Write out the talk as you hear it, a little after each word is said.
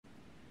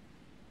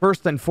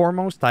First and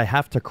foremost, I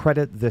have to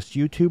credit this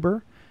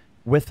YouTuber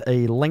with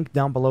a link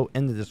down below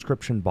in the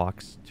description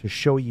box to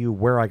show you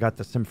where I got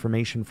this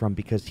information from,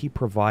 because he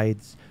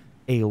provides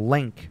a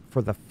link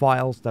for the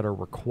files that are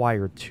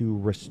required to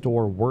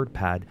restore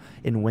WordPad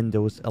in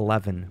Windows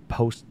 11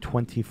 post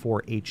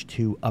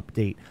 24H2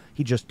 update.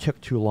 He just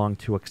took too long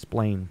to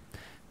explain.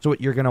 So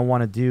what you're going to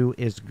want to do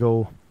is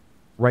go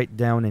right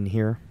down in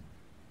here,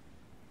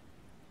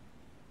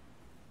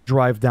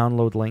 drive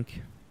download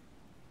link.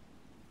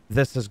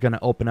 This is going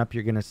to open up.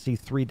 You're going to see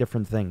three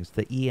different things: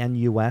 the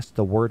ENUS,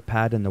 the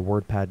WordPad, and the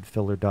WordPad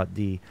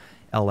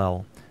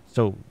filler.dll.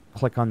 So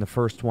click on the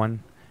first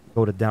one,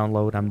 go to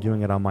download. I'm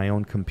doing it on my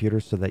own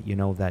computer so that you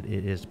know that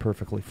it is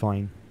perfectly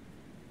fine.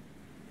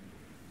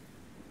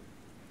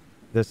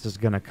 This is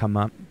going to come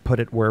up. Put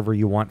it wherever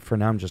you want. For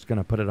now, I'm just going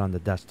to put it on the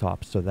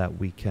desktop so that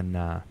we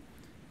can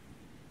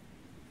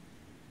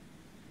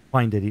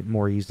find it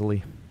more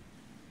easily.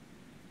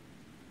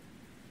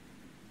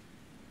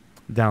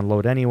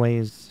 Download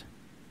anyways.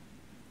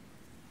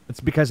 It's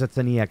because it's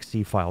an exe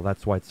file.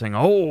 That's why it's saying,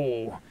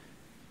 oh,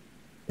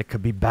 it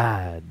could be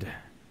bad.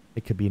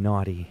 It could be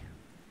naughty.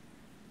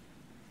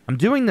 I'm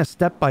doing this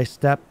step by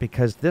step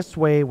because this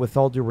way, with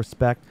all due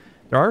respect,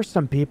 there are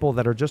some people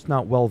that are just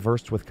not well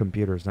versed with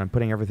computers. And I'm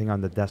putting everything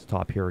on the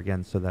desktop here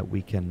again so that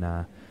we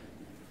can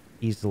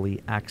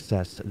easily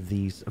access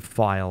these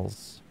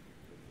files.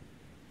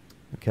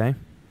 Okay.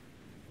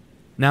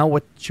 Now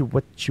what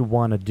you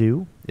want to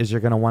do is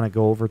you're going to want to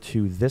go over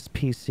to this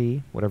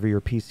PC, whatever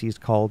your PC is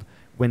called,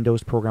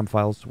 Windows Program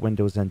Files,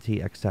 Windows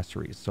NT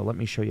Accessories. So let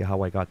me show you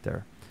how I got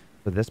there.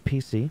 For this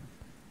PC,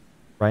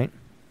 right?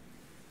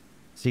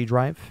 C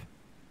drive.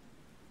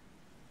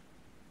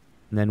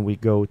 And then we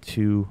go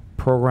to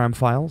Program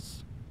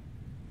Files,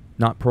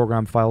 not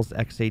Program Files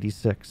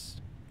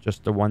x86,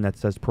 just the one that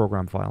says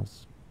Program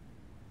Files.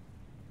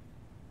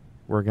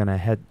 We're going to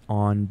head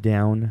on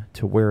down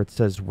to where it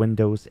says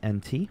Windows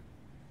NT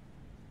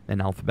in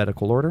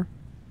alphabetical order.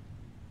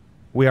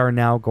 We are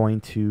now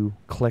going to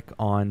click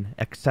on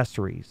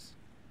Accessories.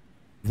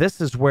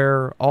 This is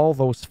where all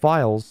those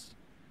files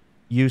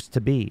used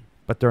to be,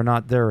 but they're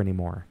not there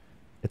anymore.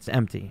 It's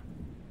empty.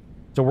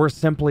 So we're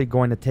simply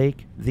going to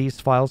take these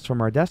files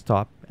from our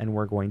desktop and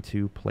we're going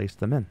to place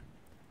them in.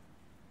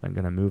 I'm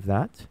going to move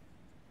that.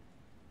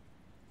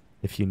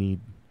 If you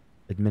need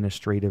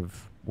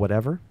administrative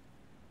whatever,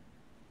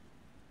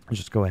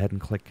 just go ahead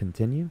and click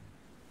Continue.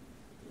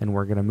 And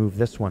we're going to move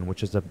this one,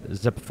 which is a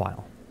zip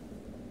file.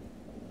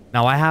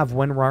 Now I have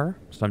WinRAR,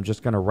 so I'm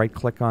just going to right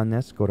click on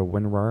this, go to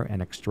WinRAR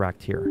and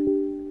extract here.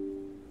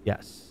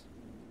 Yes.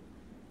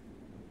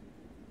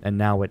 And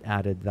now it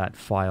added that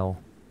file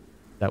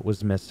that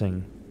was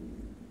missing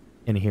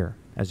in here,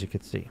 as you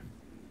can see.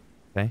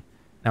 Okay.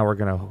 Now we're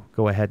going to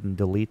go ahead and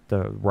delete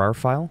the RAR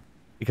file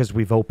because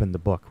we've opened the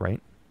book,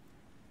 right?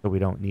 So we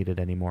don't need it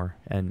anymore.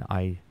 And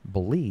I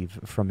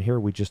believe from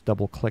here we just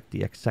double click the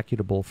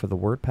executable for the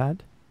WordPad.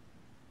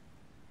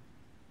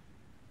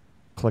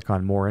 Click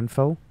on More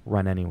Info,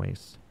 Run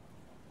Anyways.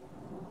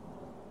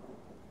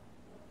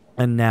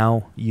 And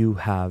now you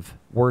have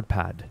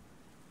WordPad,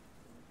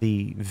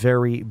 the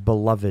very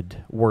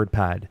beloved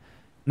WordPad.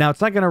 Now, it's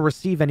not going to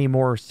receive any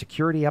more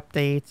security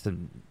updates,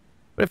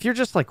 but if you're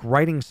just like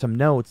writing some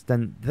notes,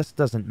 then this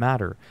doesn't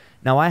matter.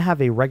 Now, I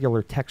have a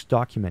regular text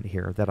document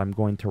here that I'm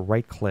going to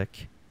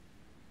right-click,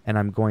 and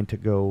I'm going to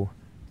go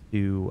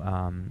to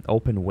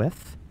Open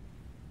With,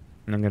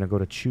 and I'm going to go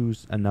to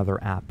Choose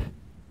Another App.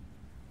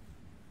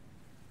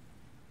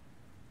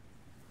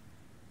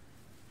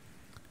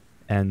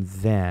 And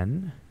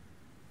then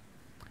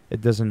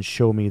it doesn't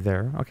show me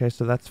there. Okay,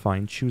 so that's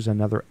fine. Choose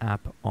another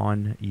app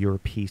on your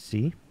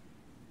PC.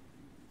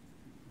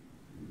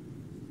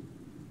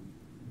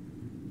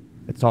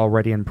 It's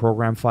already in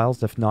Program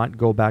Files. If not,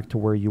 go back to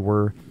where you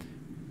were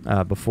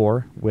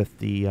before with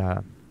the,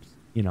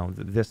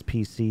 this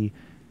PC,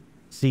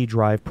 C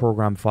drive,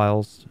 Program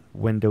Files,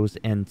 Windows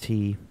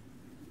NT,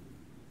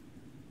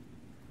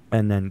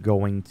 and then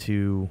going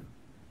to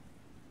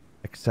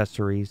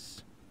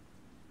Accessories,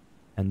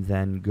 and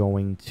then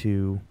going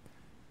to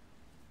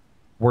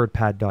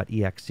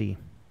WordPad.exe.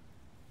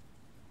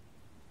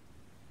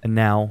 And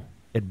now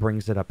it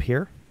brings it up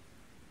here.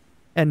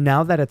 And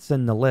now that it's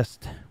in the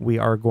list, we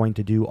are going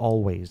to do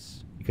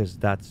always, because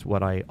that's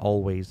what I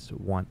always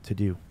want to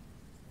do.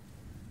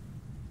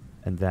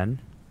 And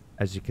then,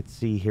 as you can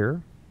see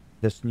here,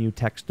 this new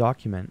text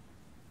document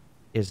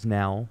is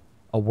now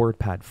a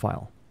WordPad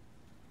file.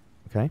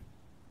 Okay?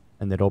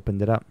 And it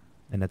opened it up.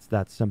 And it's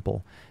that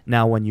simple.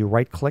 Now, when you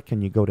right-click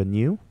and you go to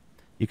New,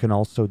 you can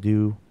also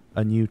do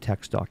a new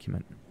text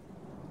document.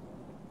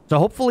 So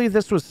hopefully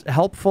this was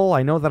helpful.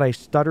 I know that I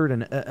stuttered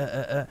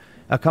a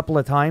couple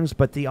of times,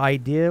 but the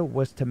idea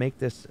was to make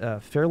this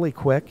fairly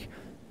quick.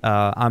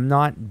 I'm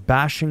not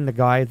bashing the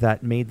guy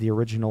that made the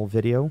original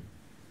video.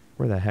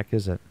 Where the heck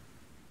is it?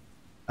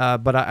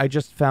 But I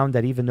just found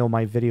that even though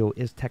my video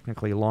is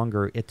technically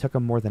longer, it took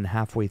him more than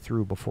halfway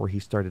through before he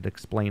started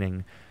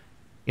explaining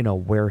you know,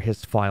 where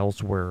his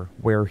files were,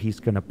 where he's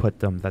going to put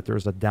them, that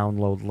there's a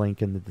download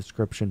link in the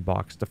description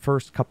box. The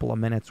first couple of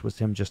minutes was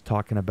him just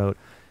talking about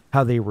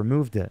how they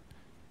removed it.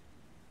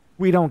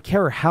 We don't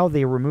care how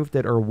they removed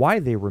it or why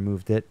they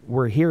removed it.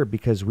 We're here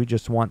because we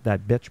just want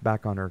that bitch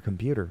back on our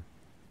computer.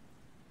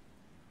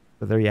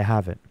 So there you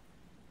have it.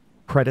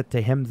 Credit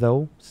to him,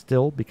 though,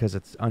 still, because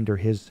it's under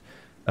his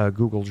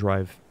Google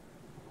Drive.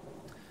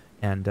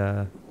 And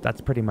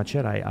that's pretty much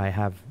it. I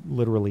have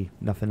literally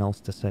nothing else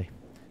to say.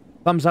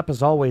 Thumbs up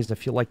as always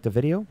if you liked the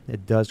video.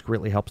 It does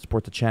greatly help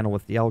support the channel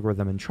with the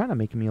algorithm and trying to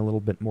make me a little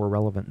bit more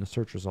relevant in the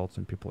search results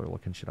when people are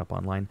looking shit up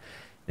online.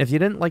 If you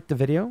didn't like the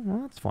video,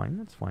 well, that's fine.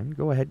 That's fine.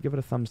 Go ahead, give it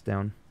a thumbs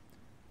down.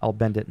 I'll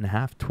bend it in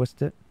half,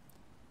 twist it,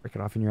 break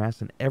it off in your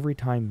ass, and every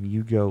time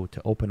you go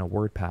to open a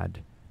WordPad,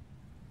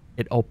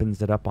 it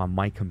opens it up on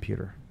my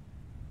computer.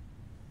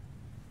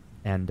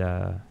 And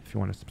if you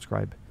want to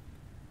subscribe,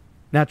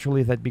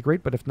 naturally, that'd be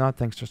great. But if not,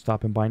 thanks for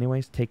stopping by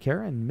anyways. Take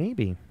care, and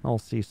maybe I'll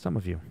see some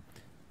of you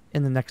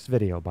in the next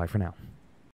video. Bye for now.